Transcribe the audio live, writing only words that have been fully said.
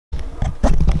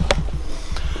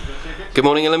Good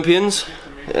morning, Olympians.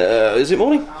 Is it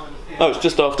morning? Oh, it's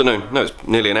just afternoon. No, it's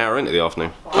nearly an hour into the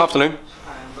afternoon. Afternoon.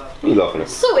 What are you laughing at?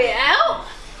 Sort it out.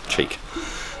 Cheek.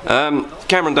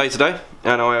 Cameron day today,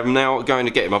 and I am now going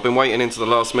to get him. I've been waiting into the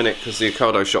last minute because the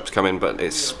Ocado shop's come in, but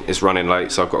it's running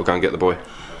late, so I've got to go and get the boy.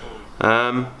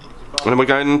 And then we're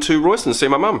going to Royston to see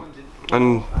my mum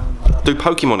and do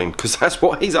Pokemoning because that's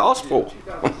what he's asked for.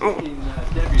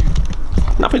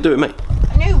 Nothing to do with me.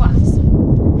 New ones.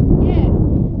 Yeah.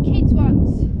 Kids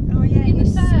ones. Oh yeah. In the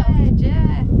sand.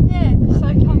 Yeah. Yeah. They're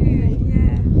so comfy.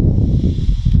 Yeah.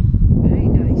 Very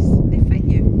nice. They fit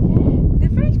you. Yeah. They're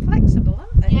very flexible,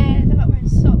 aren't they? Yeah. They're like wearing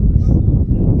socks.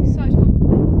 So comfy.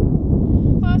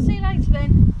 Well, I'll see you later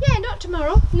then. Yeah. Not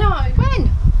tomorrow. No. When?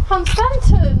 On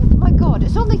Stanton. My God,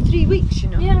 it's only 3 weeks, you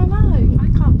know. Yeah, I know. I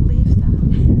can't believe that.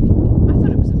 I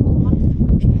thought it was a whole month.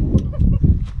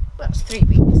 That's 3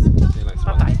 weeks. See you later.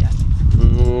 Bye-bye, Dad.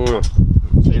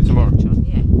 See you tomorrow. John,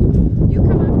 yeah. You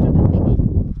come after the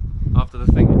thingy. After the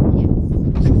thingy? Yes.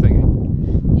 What's the thingy?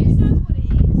 You know what it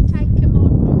is? Taekwondo.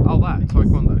 Oh, that.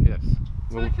 Taekwondo, yes.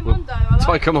 Taekwondo, I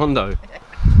like Taekwondo.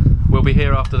 We'll be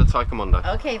here after the Taekwondo.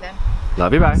 Okay then.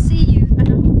 Love you, bye. See you. And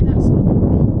I hope that's not me.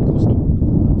 Of course not.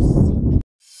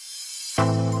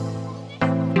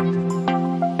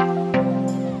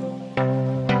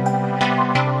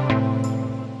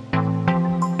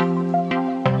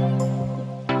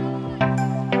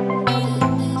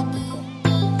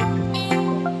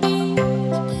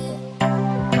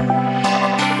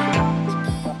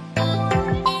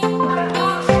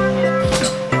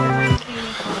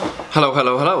 Hello,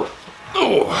 hello, hello.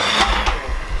 Oh,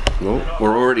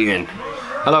 we're already in.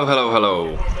 Hello, hello,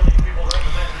 hello.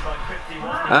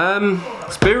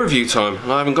 It's beer review time,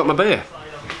 and I haven't got my beer.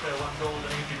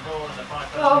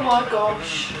 Oh my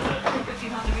gosh.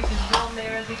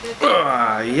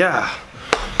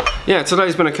 Yeah,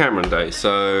 today's been a Cameron day,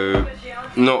 so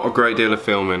not a great deal of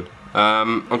filming.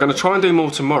 I'm going to try and do more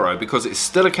tomorrow because it's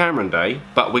still a Cameron day,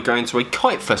 but we're going to a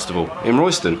kite festival in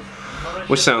Royston,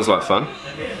 which sounds like fun.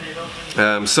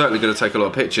 Certainly going to take a lot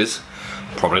of pictures.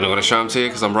 Probably not going to show them to you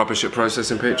because I'm rubbish at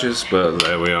processing pictures, but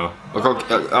there we are.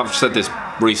 I've said this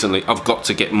recently, I've got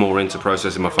to get more into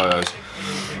processing my photos.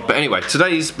 But anyway,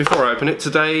 before I open it,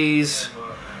 today's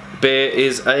beer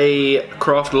is a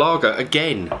craft lager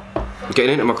again. I'm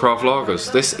getting into my craft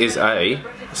lagers. This is a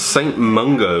St.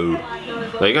 Mungo.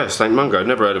 There you go, St. Mungo,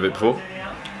 never heard of it before.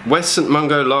 West St.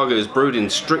 Mungo lager is brewed in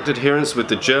strict adherence with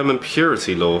the German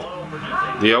purity law,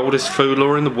 the oldest food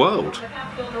law in the world.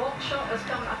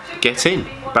 Get in,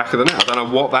 back of the net. I don't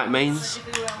know what that means.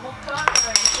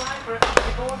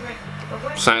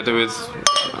 Something to do with...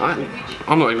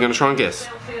 I'm not even going to try and guess.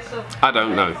 I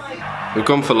don't know. We've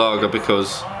gone for lager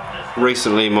because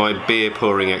recently my beer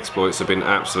pouring exploits have been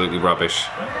absolutely rubbish.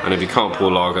 And if you can't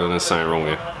pour lager, then there's something wrong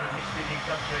here.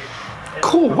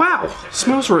 Cool, wow!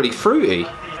 Smells really fruity.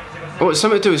 Oh, it's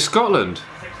something to do with Scotland.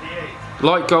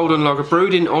 Light golden lager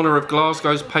brewed in honour of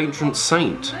Glasgow's patron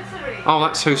saint. Oh,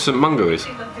 that's who St. Mungo is.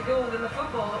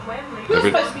 You're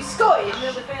supposed to be Scottish.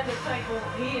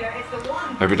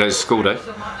 Every day's school day.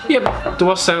 Yeah, but do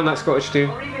I sound that Scottish to you?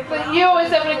 But you're always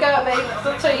having a go at me because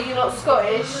I tell you you're not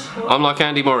Scottish. I'm like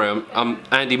Andy Murray. I'm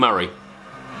Andy Murray.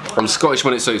 I'm Scottish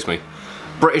when it suits me.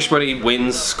 British when he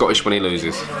wins, Scottish when he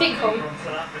loses. Fickle.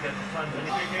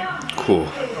 Cool.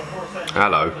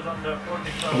 Hello.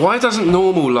 Why doesn't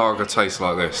normal lager taste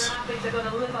like this?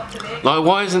 Like,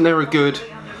 why isn't there a good...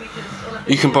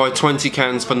 You can buy 20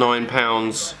 cans for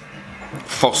 £9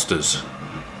 Foster's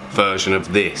version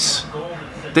of this.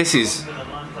 This is...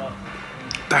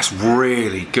 That's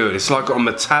really good. It's like got a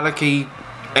metallic-y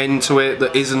end to it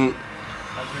that isn't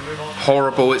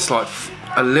horrible. It's like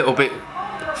a little bit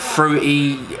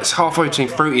fruity. It's halfway between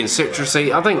fruity and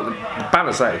citrusy. I think the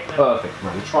balance of that is perfect,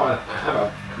 man. Try and have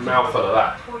a mouthful of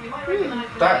that.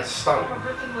 That is stunning.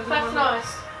 That's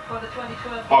nice.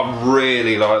 I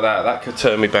really like that. That could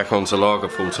turn me back onto lager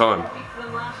full time.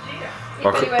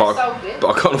 But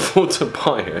I can't afford to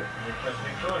buy it.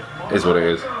 Is what it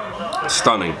is.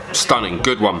 Stunning, stunning,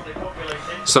 good one.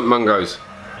 St. Mungo's.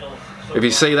 If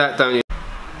you see that down your...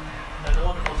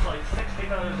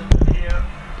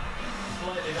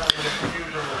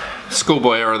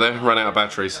 Schoolboy error there, ran out of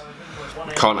batteries.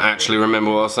 Can't actually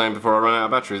remember what I was saying before I ran out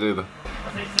of batteries either.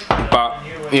 But,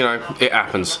 you know, it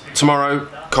happens. Tomorrow,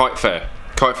 Kite Fair.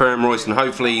 Kite Fair in Royston.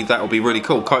 Hopefully that'll be really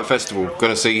cool. Kite Festival.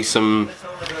 Gonna see some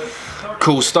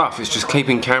cool stuff. It's just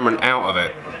keeping Cameron out of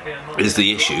it is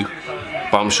the issue.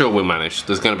 But I'm sure we'll manage.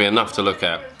 There's going to be enough to look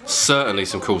at. Certainly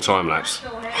some cool time-lapse.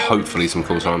 Hopefully some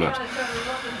cool time-lapse.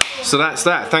 So that's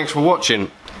that. Thanks for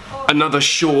watching. Another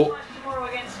short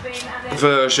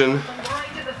version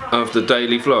of the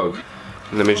daily vlog.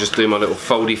 Let me just do my little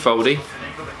foldy,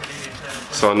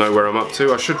 so I know where I'm up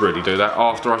to. I should really do that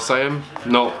after I say them,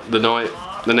 not the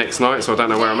next night, so I don't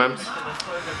know where I'm at.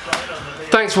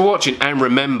 Thanks for watching, and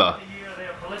remember,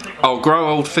 I'll grow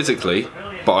old physically,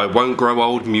 but I won't grow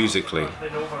old musically.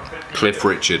 Cliff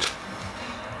Richard.